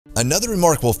Another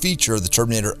remarkable feature of the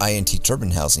Turbonator INT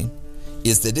turbine housing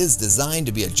is that it is designed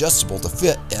to be adjustable to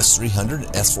fit S300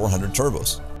 and S400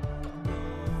 turbos.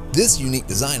 This unique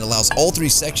design allows all three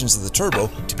sections of the turbo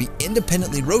to be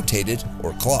independently rotated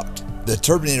or clocked. The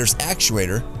Turbonator's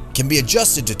actuator can be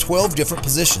adjusted to 12 different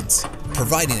positions,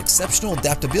 providing exceptional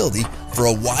adaptability for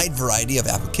a wide variety of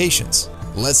applications.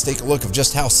 Let's take a look at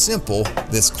just how simple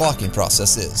this clocking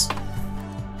process is.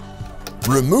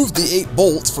 Remove the 8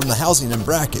 bolts from the housing and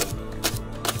bracket.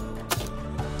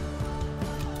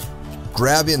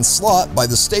 Grab in slot by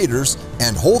the stators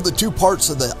and hold the two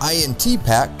parts of the INT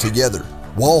pack together.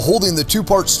 While holding the two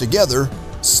parts together,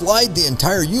 slide the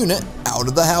entire unit out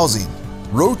of the housing.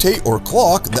 Rotate or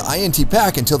clock the INT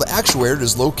pack until the actuator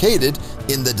is located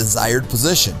in the desired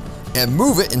position, and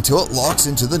move it until it locks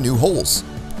into the new holes.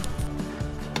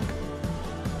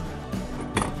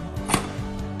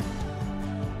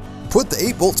 Put the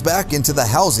 8 bolts back into the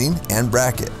housing and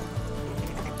bracket.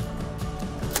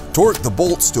 Torque the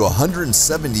bolts to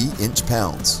 170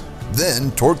 inch-pounds.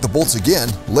 Then torque the bolts again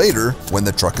later when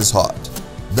the truck is hot.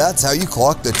 That's how you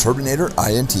clock the Turbonator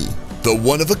INT, the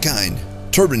one-of-a-kind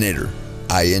Turbonator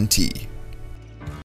INT.